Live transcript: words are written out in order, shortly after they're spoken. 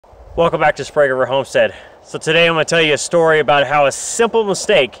Welcome back to Sprague Homestead. So today I'm going to tell you a story about how a simple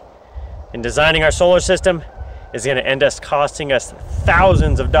mistake in designing our solar system is going to end up costing us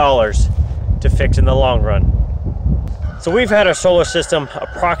thousands of dollars to fix in the long run. So we've had our solar system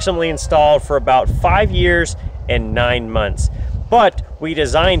approximately installed for about 5 years and 9 months. But we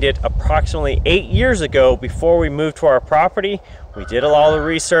designed it approximately 8 years ago before we moved to our property. We did all the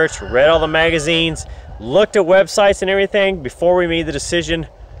research, read all the magazines, looked at websites and everything before we made the decision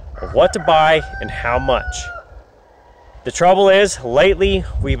of what to buy and how much. The trouble is, lately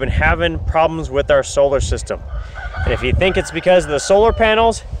we've been having problems with our solar system. And if you think it's because of the solar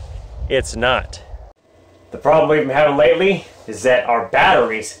panels, it's not. The problem we've been having lately is that our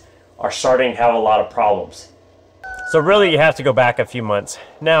batteries are starting to have a lot of problems. So really you have to go back a few months.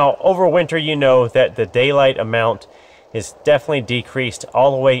 Now, over winter you know that the daylight amount is definitely decreased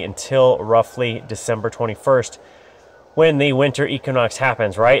all the way until roughly December 21st when the winter equinox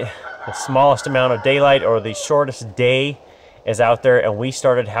happens, right? The smallest amount of daylight or the shortest day is out there, and we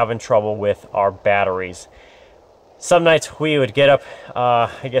started having trouble with our batteries. Some nights we would get up,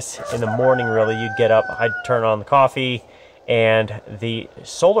 I guess in the morning really, you'd get up, I'd turn on the coffee, and the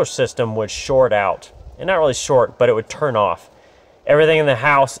solar system would short out. And not really short, but it would turn off. Everything in the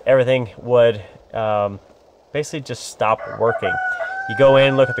house, everything would basically just stop working. You go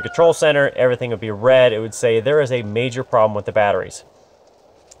in, look at the control center, everything would be red. It would say there is a major problem with the batteries.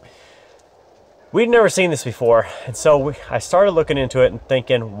 We'd never seen this before, and so I started looking into it and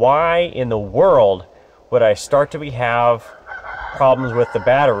thinking, why in the world would I start to have problems with the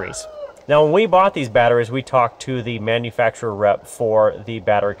batteries? Now, when we bought these batteries, we talked to the manufacturer rep for the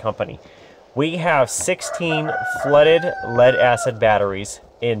battery company. We have 16 flooded lead acid batteries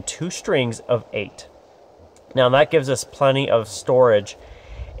in 2 strings of 8. Now that gives us plenty of storage,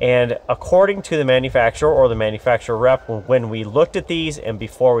 and according to the manufacturer or the manufacturer rep, when we looked at these and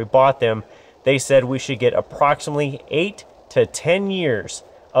before we bought them, they said we should get approximately 8 to 10 years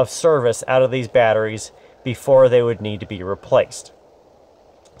of service out of these batteries before they would need to be replaced.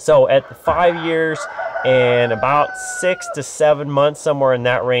 So at 5 years and about 6 to 7 months, somewhere in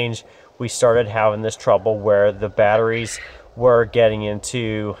that range, we started having this trouble where the batteries were getting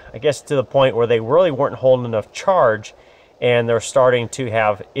into, I guess, to the point where they really weren't holding enough charge, and they're starting to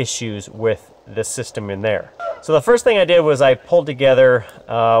have issues with the system in there. So the first thing I did was I pulled together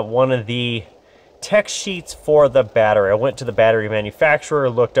one of the tech sheets for the battery. I went to the battery manufacturer,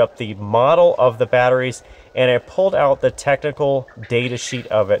 looked up the model of the batteries, and I pulled out the technical data sheet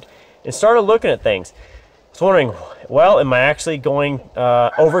of it and started looking at things. I was wondering, well, am I actually going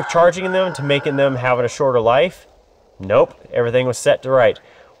overcharging them to making them having a shorter life? Nope, everything was set to right.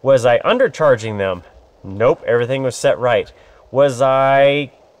 Was I undercharging them? Nope, everything was set right. Was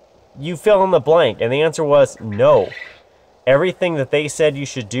you fill in the blank? And the answer was no. Everything that they said you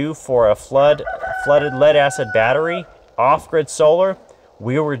should do for a flooded lead acid battery, off-grid solar,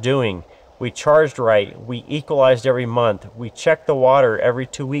 we were doing. We charged right, we equalized every month, we checked the water every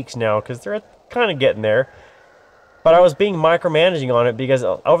 2 weeks now because they're kind of getting there. But I was being micromanaging on it because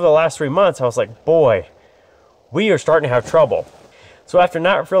over the last 3 months I was like, boy, we are starting to have trouble. So after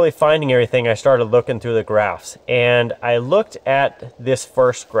not really finding everything, I started looking through the graphs, and I looked at this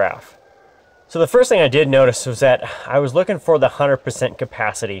first graph. So the first thing I did notice was that I was looking for the 100%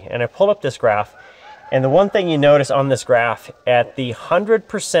 capacity, and I pulled up this graph, and the one thing you notice on this graph, at the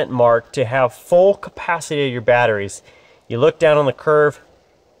 100% mark to have full capacity of your batteries, you look down on the curve,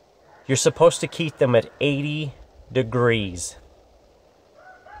 you're supposed to keep them at 80 degrees.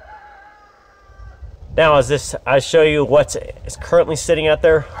 Now, as I show you what is currently sitting out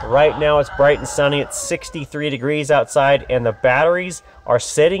there, right now it's bright and sunny, it's 63 degrees outside, and the batteries are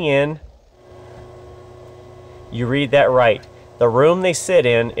sitting in, you read that right, the room they sit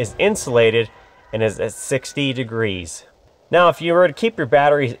in is insulated and is at 60 degrees. Now, if you were to keep your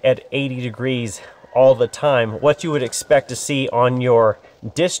batteries at 80 degrees all the time, what you would expect to see on your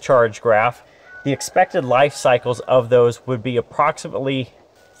discharge graph, the expected life cycles of those would be approximately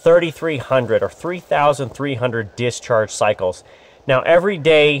 3,300 or 3,300 discharge cycles. Now, every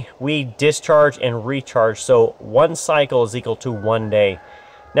day we discharge and recharge, so 1 cycle is equal to 1 day.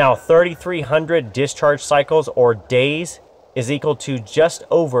 Now, 3,300 discharge cycles or days is equal to just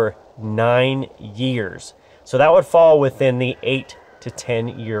over 9 years. So that would fall within the 8 to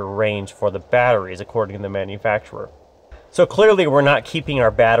 10 year range for the batteries, according to the manufacturer. So clearly we're not keeping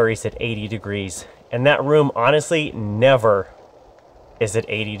our batteries at 80 degrees, and that room honestly never is at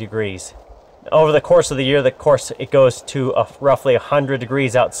 80 degrees. Over the course of the year, it goes to roughly 100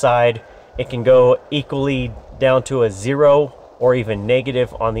 degrees outside. It can go equally down to a 0 or even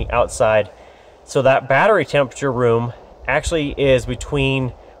negative on the outside. So that battery temperature room actually is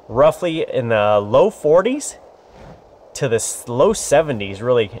between roughly in the low 40s to the low 70s,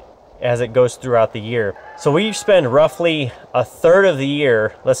 really, as it goes throughout the year. So we spend roughly a third of the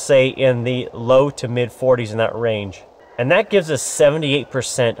year, let's say, in the low to mid 40s in that range. And that gives us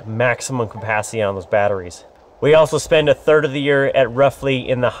 78% maximum capacity on those batteries. We also spend a third of the year at roughly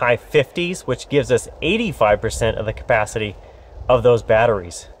in the high 50s, which gives us 85% of the capacity of those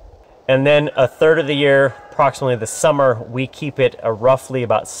batteries. And then a third of the year, approximately the summer, we keep it roughly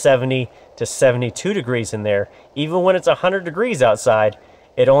about 70 to 72 degrees in there. Even when it's 100 degrees outside,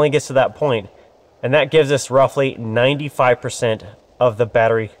 it only gets to that point. And that gives us roughly 95% of the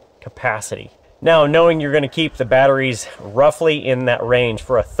battery capacity. Now, knowing you're going to keep the batteries roughly in that range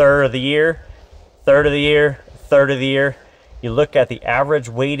for a third of the year, third of the year, third of the year, you look at the average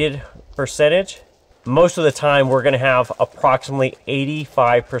weighted percentage, most of the time we're going to have approximately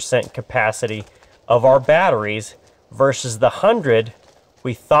 85% capacity of our batteries versus the 100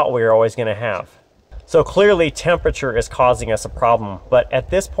 we thought we were always going to have. So clearly temperature is causing us a problem, but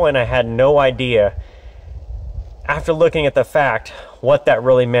at this point I had no idea, after looking at the fact, what that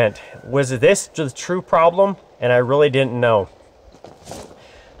really meant. Was this the true problem? And I really didn't know.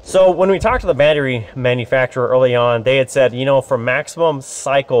 So when we talked to the battery manufacturer early on, they had said, you know, for maximum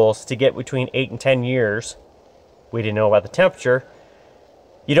cycles to get between 8 and 10 years, we didn't know about the temperature,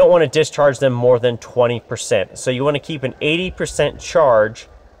 you don't want to discharge them more than 20%. So you want to keep an 80% charge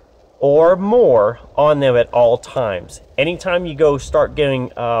or more on them at all times. Anytime you go start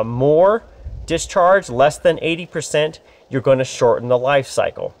getting more discharge, less than 80%, you're going to shorten the life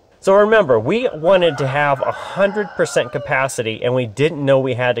cycle. So remember, we wanted to have 100% capacity, and we didn't know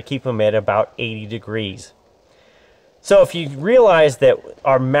we had to keep them at about 80 degrees. So if you realize that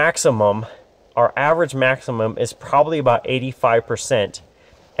our maximum, our average maximum is probably about 85%,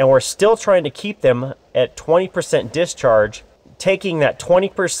 and we're still trying to keep them at 20% discharge, taking that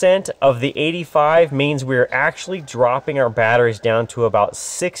 20% of the 85 means we're actually dropping our batteries down to about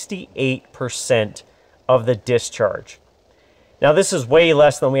 68% of the discharge. Now this is way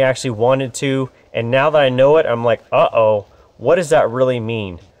less than we actually wanted to, and now that I know it, I'm like, uh-oh, what does that really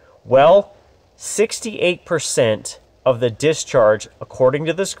mean? Well, 68% of the discharge, according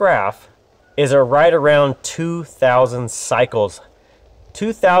to this graph, is right around 2,000 cycles.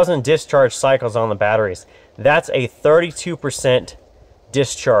 2,000 discharge cycles on the batteries. That's a 32%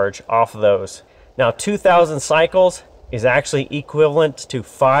 discharge off of those. Now 2,000 cycles is actually equivalent to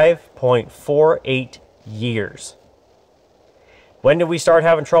 5.48 years. When did we start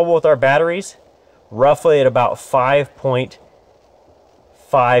having trouble with our batteries? Roughly at about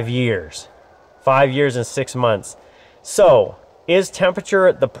 5.5 years. 5 years and 6 months. So, is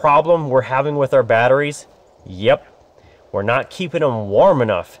temperature the problem we're having with our batteries? Yep. We're not keeping them warm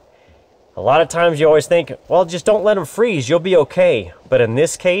enough. A lot of times you always think, well, just don't let them freeze, you'll be okay. But in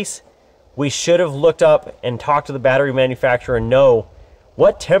this case, we should have looked up and talked to the battery manufacturer and know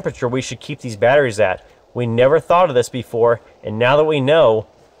what temperature we should keep these batteries at. We never thought of this before, and now that we know,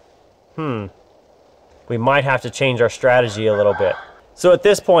 we might have to change our strategy a little bit. So at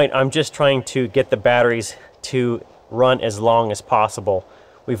this point, I'm just trying to get the batteries to run as long as possible.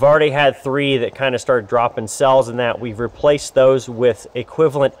 We've already had 3 that kind of started dropping cells in that. We've replaced those with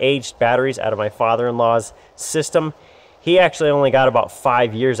equivalent aged batteries out of my father-in-law's system. He actually only got about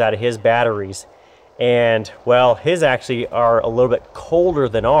 5 years out of his batteries. And, well, his actually are a little bit colder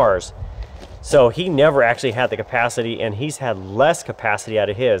than ours. So he never actually had the capacity, and he's had less capacity out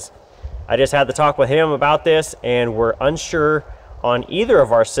of his. I just had to talk with him about this, and we're unsure on either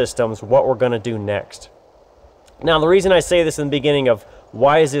of our systems what we're going to do next. Now, the reason I say this in the beginning of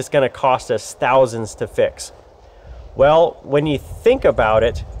why is this going to cost us thousands to fix? Well, when you think about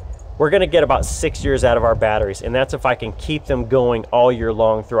it, we're going to get about 6 years out of our batteries, and that's if I can keep them going all year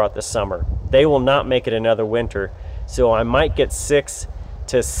long throughout the summer. They will not make it another winter, so I might get 6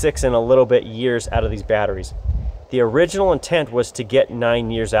 to 6 and a little bit years out of these batteries. The original intent was to get 9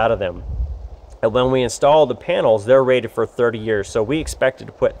 years out of them. And when we installed the panels, they're rated for 30 years. So we expected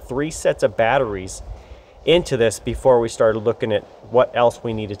to put 3 sets of batteries into this before we started looking at what else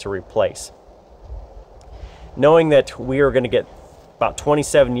we needed to replace. Knowing that we were going to get about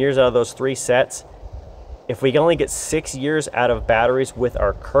 27 years out of those 3 sets, if we can only get 6 years out of batteries with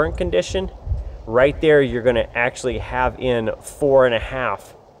our current condition, right there you're going to actually have in 4.5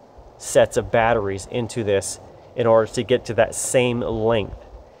 sets of batteries into this in order to get to that same length.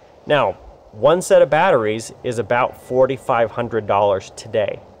 Now, 1 set of batteries is about $4,500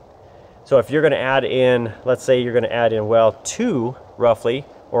 today. So if you're going to add in, let's say you're going to add in, well, 2 roughly,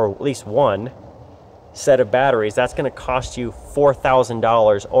 or at least 1 set of batteries, that's going to cost you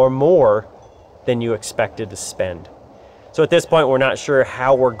 $4,000 or more than you expected to spend. So at this point, we're not sure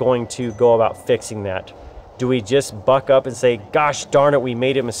how we're going to go about fixing that. Do we just buck up and say, gosh darn it, we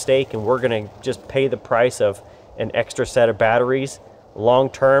made a mistake and we're going to just pay the price of an extra set of batteries long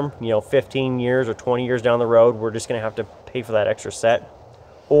term, 15 years or 20 years down the road, we're just going to have to pay for that extra set?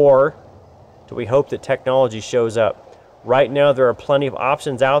 Or do we hope that technology shows up? Right now, there are plenty of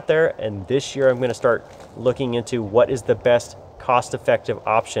options out there, and this year I'm going to start looking into what is the best cost-effective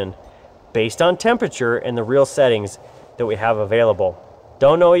option based on temperature and the real settings that we have available.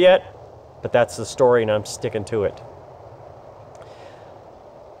 Don't know yet, but that's the story, and I'm sticking to it.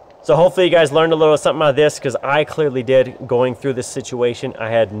 So hopefully you guys learned a little something out of this, because I clearly did going through this situation. I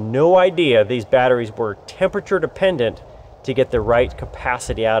had no idea these batteries were temperature dependent to get the right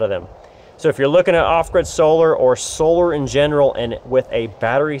capacity out of them. So if you're looking at off-grid solar or solar in general and with a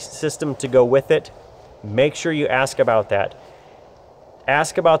battery system to go with it, make sure you ask about that.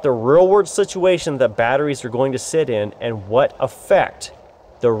 Ask about the real-world situation that batteries are going to sit in and what effect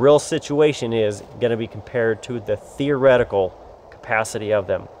the real situation is going to be compared to the theoretical capacity of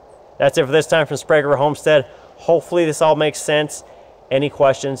them. That's it for this time from Sprague Homestead. Hopefully this all makes sense. Any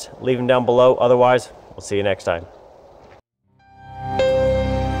questions, leave them down below. Otherwise, we'll see you next time.